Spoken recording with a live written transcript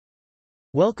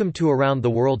Welcome to Around the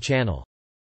World Channel.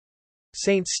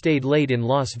 Saints stayed late in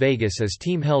Las Vegas as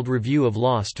team held review of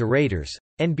loss to Raiders,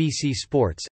 NBC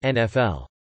Sports, NFL.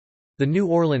 The New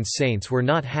Orleans Saints were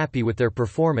not happy with their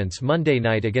performance Monday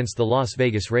night against the Las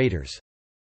Vegas Raiders.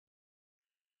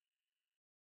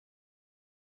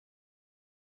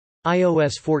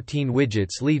 iOS 14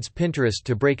 widgets leads Pinterest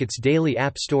to break its daily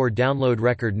App Store download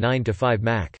record 9 to 5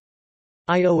 Mac.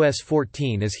 iOS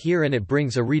 14 is here and it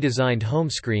brings a redesigned home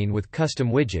screen with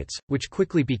custom widgets, which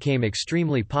quickly became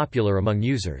extremely popular among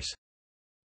users.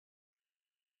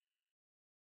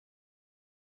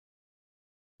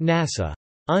 NASA.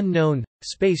 Unknown,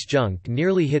 space junk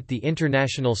nearly hit the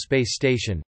International Space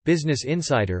Station. Business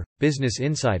Insider.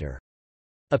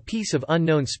 A piece of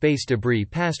unknown space debris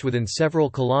passed within several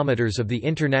kilometers of the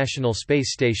International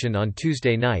Space Station on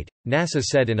Tuesday night, NASA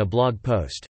said in a blog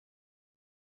post.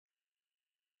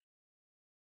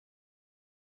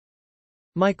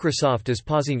 Microsoft is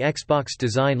pausing Xbox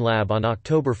Design Lab on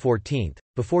October 14,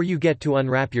 before you get to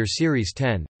unwrap your Series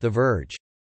 10, The Verge.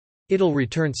 It'll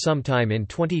return sometime in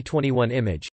 2021.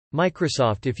 Image.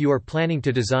 Microsoft. If you are planning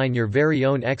to design your very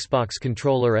own Xbox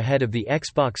controller ahead of the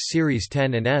Xbox Series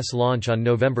 10 and S launch on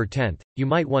November 10, you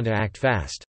might want to act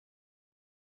fast.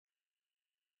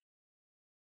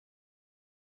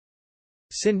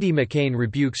 Cindy McCain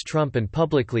rebukes Trump and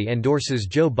publicly endorses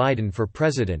Joe Biden for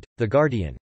president, The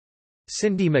Guardian.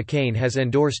 Cindy McCain has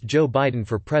endorsed Joe Biden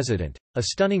for president, a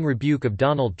stunning rebuke of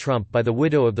Donald Trump by the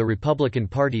widow of the Republican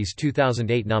Party's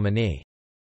 2008 nominee.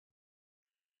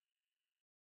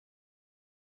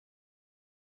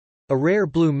 A rare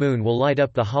blue moon will light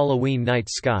up the Halloween night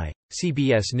sky,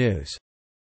 CBS News.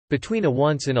 Between a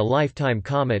once-in-a-lifetime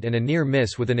comet and a near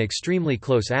miss with an extremely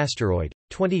close asteroid,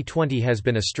 2020 has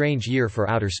been a strange year for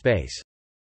outer space.